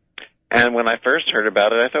technique. And when I first heard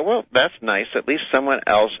about it, I thought, well, that's nice. At least someone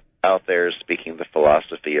else out there is speaking the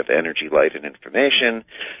philosophy of energy, light, and information,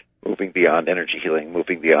 moving beyond energy healing,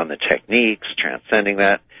 moving beyond the techniques, transcending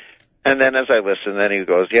that. And then as I listen, then he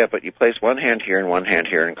goes, yeah, but you place one hand here and one hand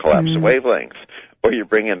here and collapse the wavelengths. Or you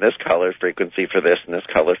bring in this color frequency for this and this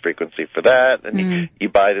color frequency for that. And you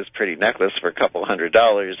buy this pretty necklace for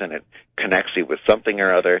 $200 and it connects you with something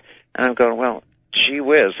or other. And I'm going, well, gee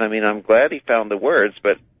whiz. I mean, I'm glad he found the words,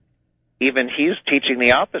 but even he's teaching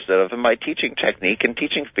the opposite of them by teaching technique and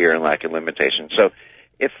teaching fear and lack of limitation. So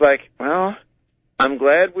it's like, well, I'm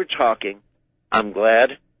glad we're talking. I'm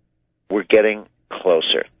glad we're getting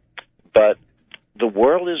closer. But the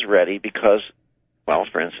world is ready because, well,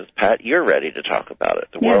 for instance, Pat, you're ready to talk about it.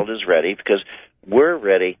 The world is ready because we're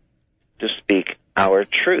ready to speak our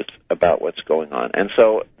truth about what's going on. And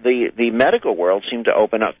so the medical world seemed to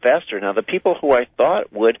open up faster. Now, the people who I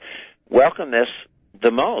thought would welcome this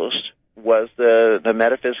the most was the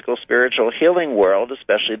metaphysical, spiritual healing world,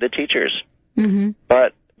 especially the teachers.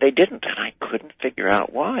 But they didn't, and I couldn't figure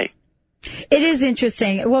out why. It is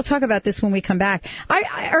interesting. We'll talk about this when we come back.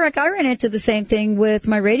 Eric, I ran into the same thing with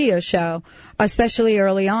my radio show, especially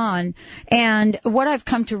early on. And what I've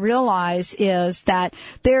come to realize is that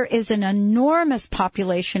there is an enormous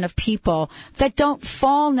population of people that don't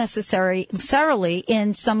fall necessarily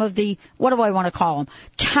in some of the, what do I want to call them,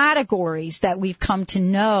 categories that we've come to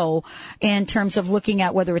know in terms of looking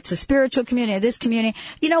at whether it's a spiritual community or this community.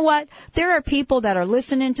 You know what? There are people that are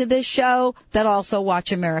listening to this show that also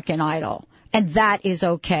watch American Idol. And that is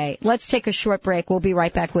okay. Let's take a short break. We'll be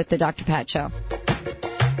right back with the Dr. Pat Show.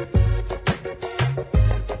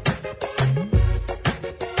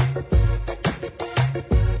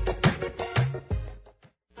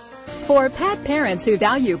 For pet parents who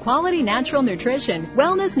value quality natural nutrition,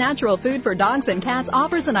 Wellness Natural Food for Dogs and Cats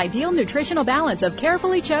offers an ideal nutritional balance of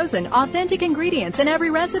carefully chosen, authentic ingredients in every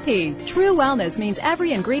recipe. True wellness means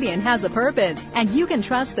every ingredient has a purpose, and you can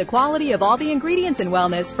trust the quality of all the ingredients in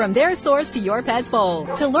wellness from their source to your pet's bowl.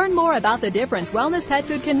 To learn more about the difference wellness pet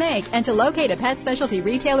food can make and to locate a pet specialty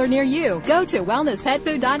retailer near you, go to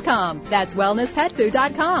wellnesspetfood.com. That's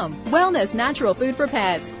wellnesspetfood.com. Wellness Natural Food for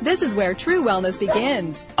Pets. This is where true wellness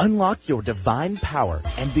begins. Unlock your divine power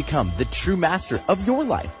and become the true master of your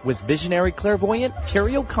life with visionary clairvoyant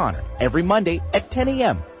Carrie O'Connor every Monday at 10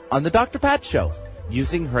 a.m. on the Dr. Pat Show.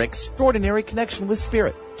 Using her extraordinary connection with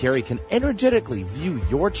Spirit, Carrie can energetically view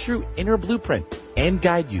your true inner blueprint and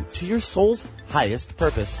guide you to your soul's highest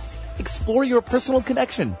purpose. Explore your personal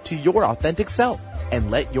connection to your authentic self. and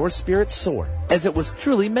let your spirit soar as it was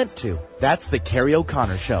truly meant to. That's the Carrie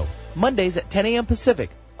O'Connor Show, Mondays at 10 a.m. Pacific,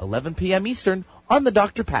 11 p.m. Eastern, on the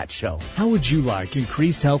Dr. Pat Show. How would you like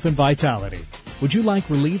increased health and vitality? Would you like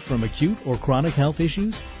relief from acute or chronic health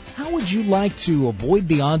issues? How would you like to avoid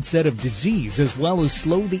the onset of disease as well as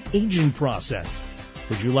slow the aging process?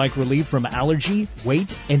 Would you like relief from allergy,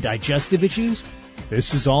 weight, and digestive issues?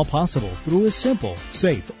 This is all possible through a simple,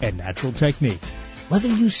 safe, and natural technique. Whether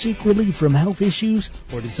you seek relief from health issues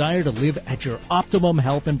or desire to live at your optimum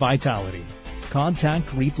health and vitality,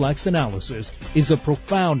 contact reflex analysis is a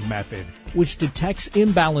profound method which detects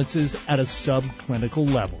imbalances at a subclinical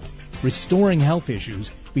level, restoring health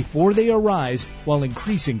issues before they arise while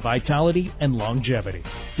increasing vitality and longevity.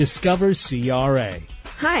 Discover CRA.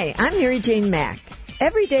 Hi, I'm Mary Jane Mack.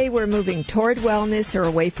 Every day we're moving toward wellness or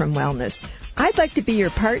away from wellness. I'd like to be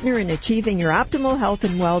your partner in achieving your optimal health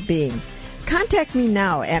and well-being. Contact me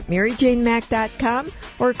now at maryjanemack.com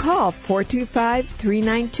or call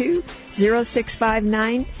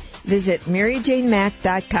 425-392-0659. Visit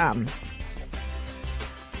maryjanemack.com.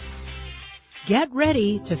 Get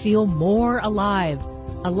ready to feel more alive.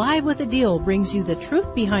 Alive with a Deal brings you the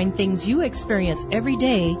truth behind things you experience every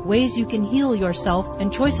day, ways you can heal yourself,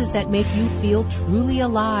 and choices that make you feel truly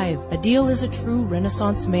alive. A Deal is a true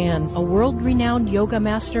Renaissance man, a world-renowned yoga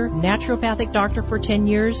master, naturopathic doctor for 10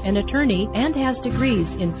 years, an attorney, and has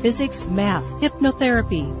degrees in physics, math,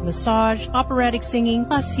 hypnotherapy, massage, operatic singing,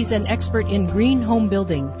 plus he's an expert in green home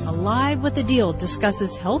building. Alive with a Deal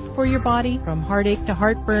discusses health for your body, from heartache to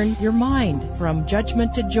heartburn, your mind, from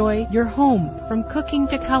judgment to joy, your home, from cooking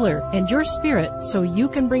to color, and your spirit, so you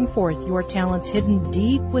can bring forth your talents hidden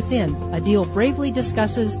deep within. A Deal bravely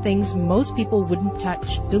discusses things most people wouldn't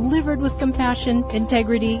touch, delivered with compassion,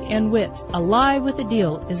 integrity, and wit. Alive with a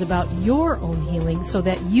Deal is about your own healing so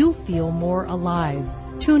that you feel more alive.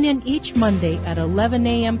 Tune in each Monday at 11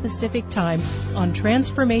 a.m. Pacific Time on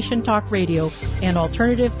Transformation Talk Radio and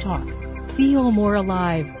Alternative Talk. Feel more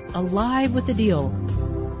alive. Alive with a Deal.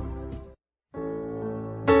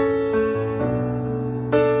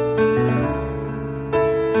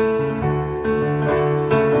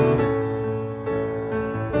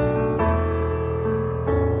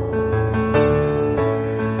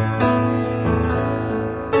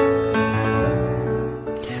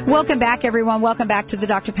 Welcome back, everyone. Welcome back to the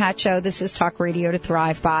Dr. Pat Show. This is Talk Radio to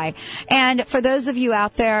Thrive By. And for those of you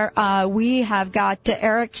out there, we have got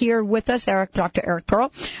Eric here with us, Dr. Eric Pearl,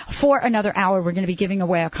 for another hour. We're going to be giving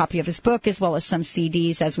away a copy of his book as well as some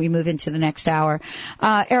CDs as we move into the next hour.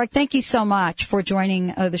 Eric, thank you so much for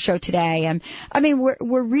joining the show today. And I mean,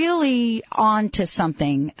 we're really on to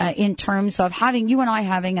something in terms of you and I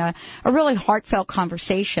having a really heartfelt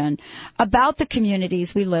conversation about the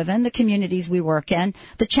communities we live in, the communities we work in,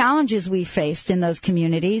 the challenges we faced in those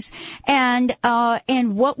communities, and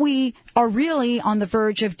what we are really on the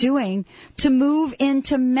verge of doing to move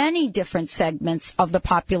into many different segments of the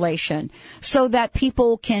population so that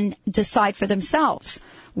people can decide for themselves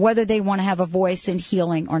whether they want to have a voice in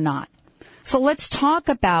healing or not. So let's talk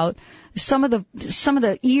about some of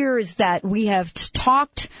the ears that we have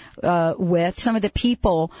talked with, some of the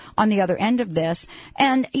people on the other end of this.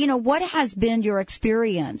 And, what has been your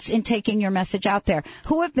experience in taking your message out there?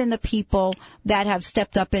 Who have been the people that have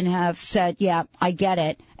stepped up and have said, yeah, I get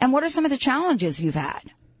it? And what are some of the challenges you've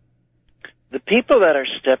had? The people that are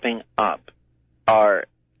stepping up are,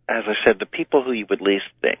 as I said, the people who you would least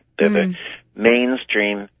think. They're the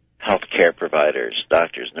mainstream healthcare providers,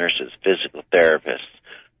 doctors, nurses, physical therapists,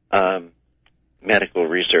 medical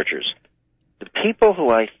researchers. The people who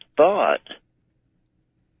I thought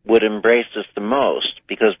would embrace this the most,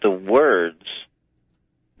 because the words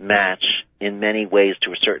match in many ways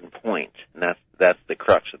to a certain point, and that's the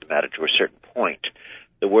crux of the matter, to a certain point.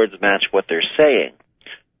 The words match what they're saying,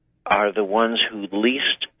 are the ones who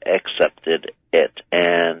least accepted it,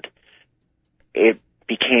 and it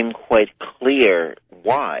became quite clear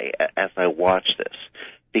why as I watched this,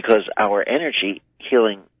 because our energy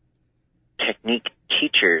healing technique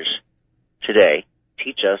teachers today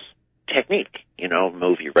teach us technique.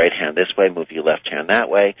 Move your right hand this way, move your left hand that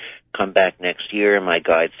way. Come back next year, and my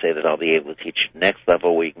guides say that I'll be able to teach you the next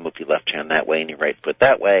level where you can move your left hand that way and your right foot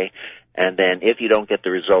that way. And then if you don't get the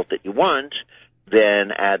result that you want,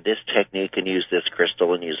 then add this technique and use this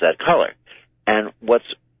crystal and use that color. And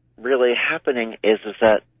what's really happening is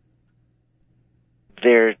that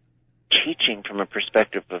they're teaching from a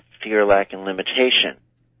perspective of fear, lack, and limitation.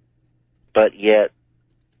 But yet,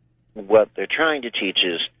 what they're trying to teach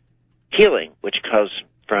is healing, which comes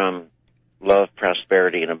from love,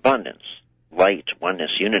 prosperity, and abundance, light,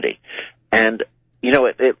 oneness, unity. And,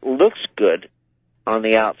 it looks good on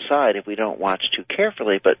the outside if we don't watch too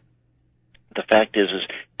carefully, but the fact is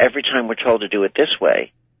every time we're told to do it this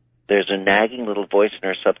way, there's a nagging little voice in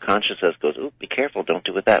our subconscious that goes, "Ooh, be careful, don't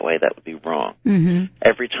do it that way, that would be wrong." Mm-hmm.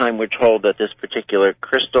 Every time we're told that this particular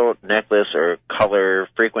crystal, necklace, or color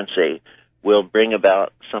frequency will bring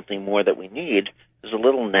about something more that we need, there's a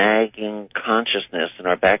little nagging consciousness in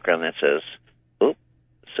our background that says, "Oop,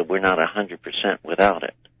 so we're not 100% without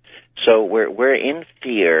it." So we're in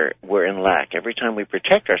fear, we're in lack. Every time we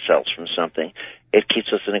protect ourselves from something, it keeps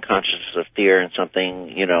us in a consciousness of fear and something,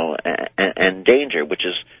 and danger, which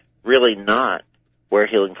is really not where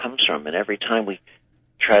healing comes from. And every time we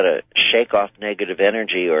try to shake off negative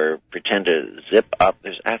energy or pretend to zip up,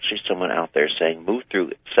 there's actually someone out there saying, move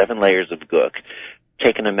through 7 layers of gook,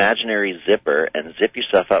 take an imaginary zipper and zip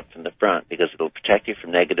yourself up from the front, because it'll protect you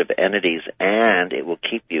from negative entities and it will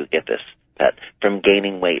keep you, get this, Pat, from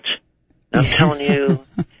gaining weight. I'm telling you,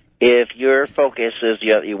 if your focus is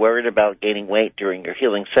you're worried about gaining weight during your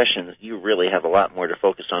healing sessions, you really have a lot more to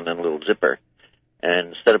focus on than a little zipper. And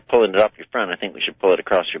instead of pulling it up your front, I think we should pull it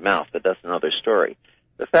across your mouth, but that's another story.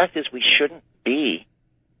 The fact is we can't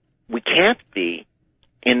be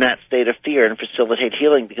in that state of fear and facilitate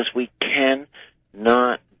healing, because we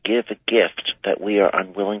cannot give a gift that we are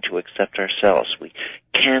unwilling to accept ourselves. We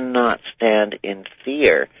cannot stand in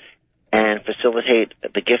fear and facilitate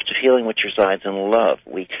the gift of healing which resides in love.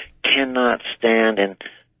 We cannot stand in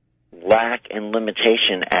lack and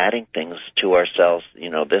limitation, adding things to ourselves,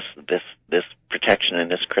 this protection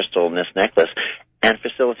and this crystal and this necklace, and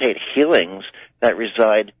facilitate healings that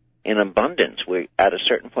reside in abundance. We, at a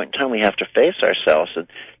certain point in time, we have to face ourselves and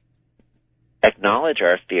acknowledge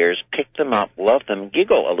our fears, pick them up, love them,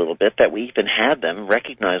 giggle a little bit that we even had them,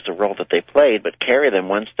 recognize the role that they played, but carry them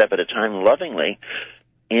one step at a time lovingly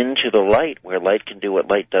into the light, where light can do what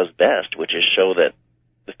light does best, which is show that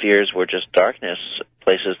the fears were just darkness,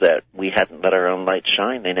 places that we hadn't let our own light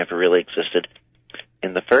shine. They never really existed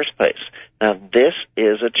in the first place. Now, this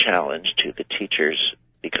is a challenge to the teachers,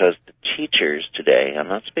 because the teachers today, I'm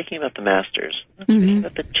not speaking about the masters, I'm speaking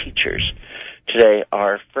about the teachers today,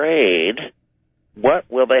 are afraid, what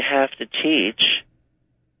will they have to teach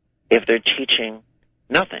if they're teaching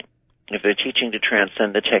nothing, if they're teaching to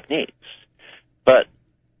transcend the techniques? But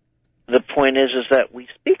the point is that we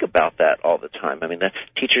speak about that all the time. I mean, the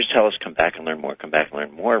teachers tell us, come back and learn more, come back and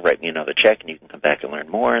learn more, write me another check and you can come back and learn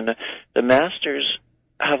more. And the masters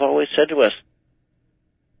have always said to us,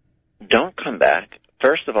 don't come back.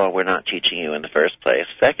 First of all, we're not teaching you in the first place.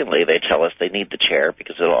 Secondly, they tell us they need the chair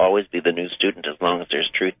because it'll always be the new student as long as there's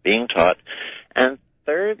truth being taught. And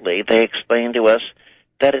thirdly, they explain to us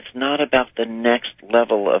that it's not about the next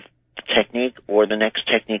level of technique or the next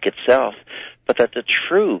technique itself, but that the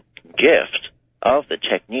true gift of the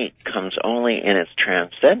technique comes only in its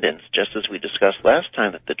transcendence, just as we discussed last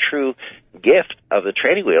time, that the true gift of the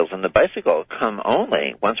training wheels and the bicycle come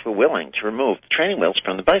only once we're willing to remove the training wheels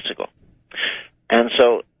from the bicycle. And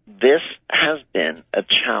so this has been a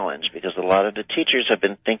challenge, because a lot of the teachers have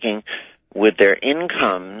been thinking with their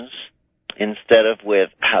incomes instead of with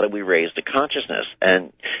how do we raise the consciousness.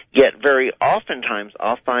 And yet very oftentimes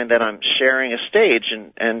I'll find that I'm sharing a stage,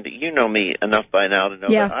 and you know me enough by now to know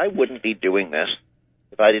that I wouldn't be doing this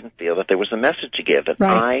if I didn't feel that there was a message to give, that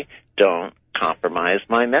I don't compromise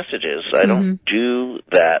my messages. I don't do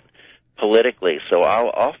that politically. So I'll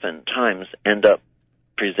oftentimes end up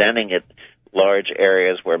presenting at large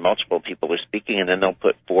areas where multiple people are speaking, and then they'll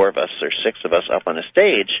put 4 of us or 6 of us up on a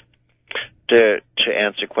stage to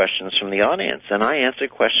answer questions from the audience. And I answer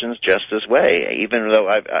questions just this way, even though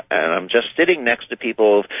I'm just sitting next to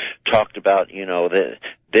people who've talked about,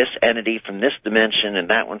 this entity from this dimension and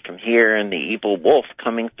that one from here and the evil wolf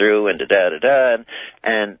coming through and da-da-da-da.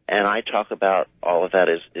 And I talk about all of that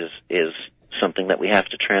is something that we have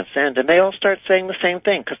to transcend. And they all start saying the same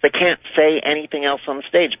thing, because they can't say anything else on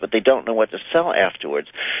stage, but they don't know what to sell afterwards.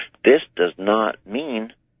 This does not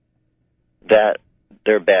mean that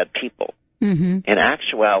they're bad people. In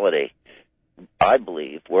actuality, I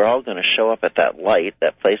believe we're all going to show up at that light,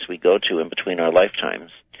 that place we go to in between our lifetimes,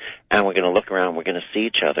 and we're going to look around, we're going to see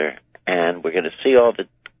each other, and we're going to see all the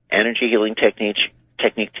energy healing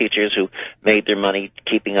technique teachers who made their money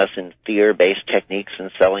keeping us in fear-based techniques and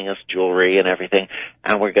selling us jewelry and everything,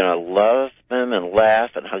 and we're going to love them and laugh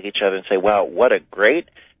and hug each other and say, wow, what a great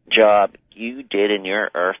job you did in your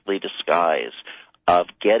earthly disguise of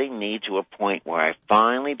getting me to a point where I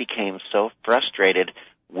finally became so frustrated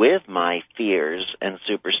with my fears and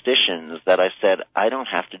superstitions that I said, I don't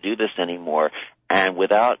have to do this anymore, and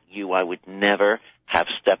without you I would never have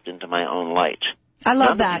stepped into my own light. I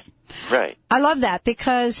love that. Right. I love that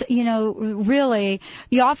because, really,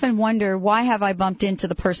 you often wonder, why have I bumped into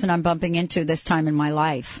the person I'm bumping into this time in my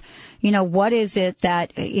life? What is it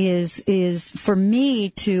that is for me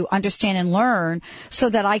to understand and learn so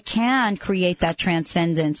that I can create that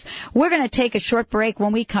transcendence? We're going to take a short break.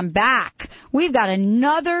 When we come back, we've got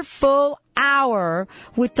another full hour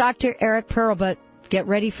with Dr. Eric Pearl, but get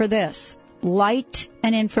ready for this. Light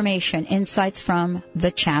and information, insights from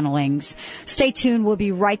the channelings. Stay tuned. We'll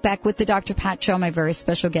be right back with the Dr. Pat Show, my very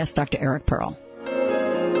special guest, Dr. Eric Pearl.